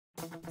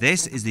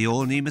This is the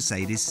all-new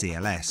Mercedes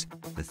CLS,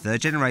 the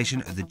third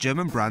generation of the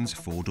German brand's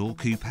four-door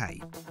coupe,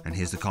 and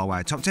here's the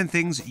CarWow Top 10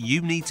 things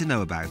you need to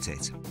know about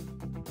it.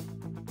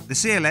 The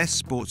CLS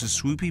sports a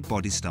swoopy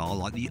body style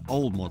like the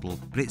old model,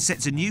 but it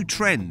sets a new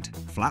trend: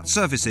 flat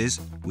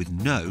surfaces with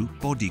no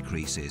body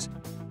creases.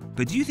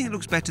 But do you think it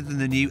looks better than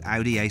the new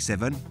Audi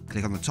A7?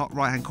 Click on the top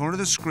right-hand corner of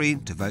the screen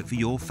to vote for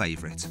your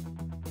favourite.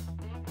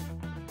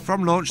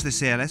 From launch, the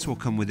CLS will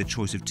come with a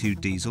choice of 2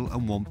 diesel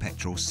and 1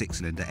 petrol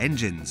 6-cylinder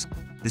engines.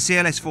 The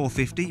CLS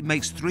 450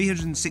 makes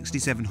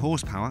 367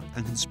 horsepower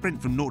and can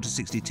sprint from 0 to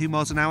 62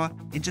 miles an hour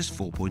in just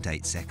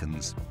 4.8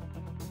 seconds.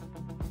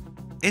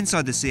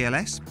 Inside the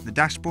CLS, the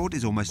dashboard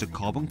is almost a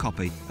carbon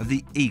copy of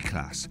the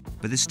E-Class,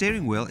 but the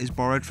steering wheel is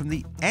borrowed from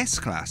the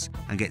S-Class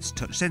and gets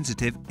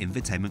touch-sensitive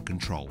infotainment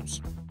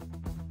controls.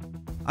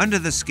 Under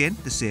the skin,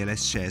 the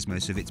CLS shares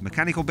most of its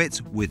mechanical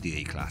bits with the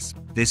E-Class.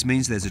 This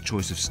means there's a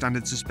choice of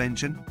standard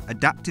suspension,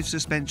 adaptive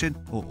suspension,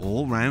 or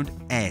all-round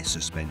air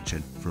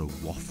suspension for a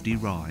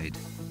wafty ride.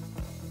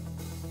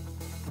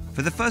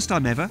 For the first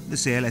time ever, the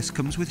CLS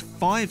comes with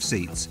 5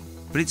 seats,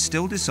 but it's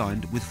still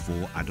designed with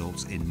 4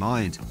 adults in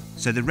mind,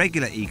 so the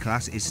regular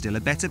E-Class is still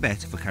a better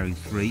bet for carrying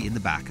 3 in the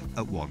back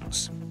at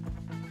once.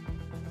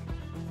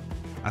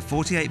 A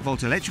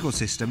 48-volt electrical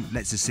system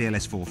lets the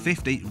CLS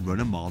 450 run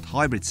a mild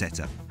hybrid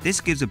setup.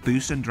 This gives a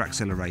boost under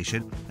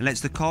acceleration and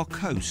lets the car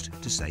coast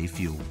to save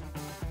fuel.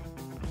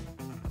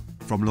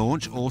 From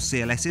launch, all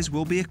CLSs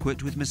will be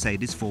equipped with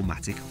Mercedes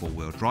 4MATIC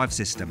 4-wheel drive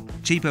system.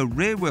 Cheaper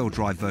rear-wheel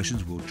drive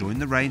versions will join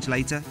the range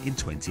later in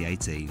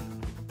 2018.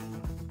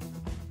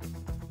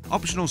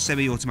 Optional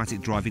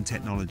semi-automatic driving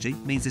technology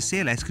means the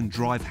CLS can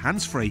drive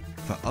hands-free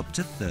for up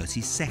to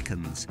 30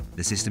 seconds.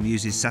 The system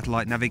uses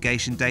satellite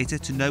navigation data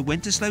to know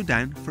when to slow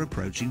down for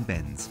approaching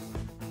bends.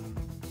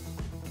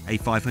 A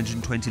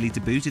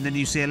 520-litre boot in the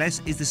new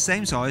CLS is the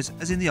same size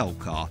as in the old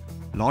car.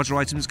 Larger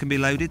items can be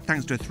loaded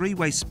thanks to a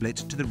 3-way split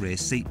to the rear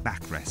seat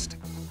backrest.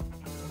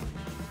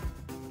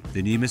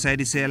 The new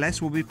Mercedes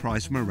CLS will be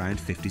priced from around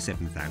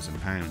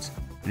 £57,000.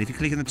 And if you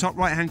click in the top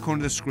right hand corner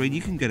of the screen,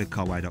 you can go to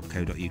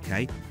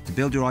carwow.co.uk to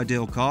build your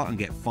ideal car and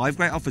get 5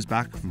 great offers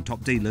back from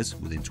top dealers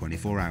within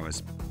 24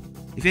 hours.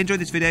 If you enjoyed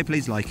this video,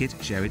 please like it,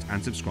 share it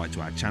and subscribe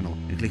to our channel,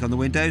 and click on the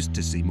windows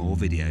to see more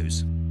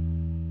videos.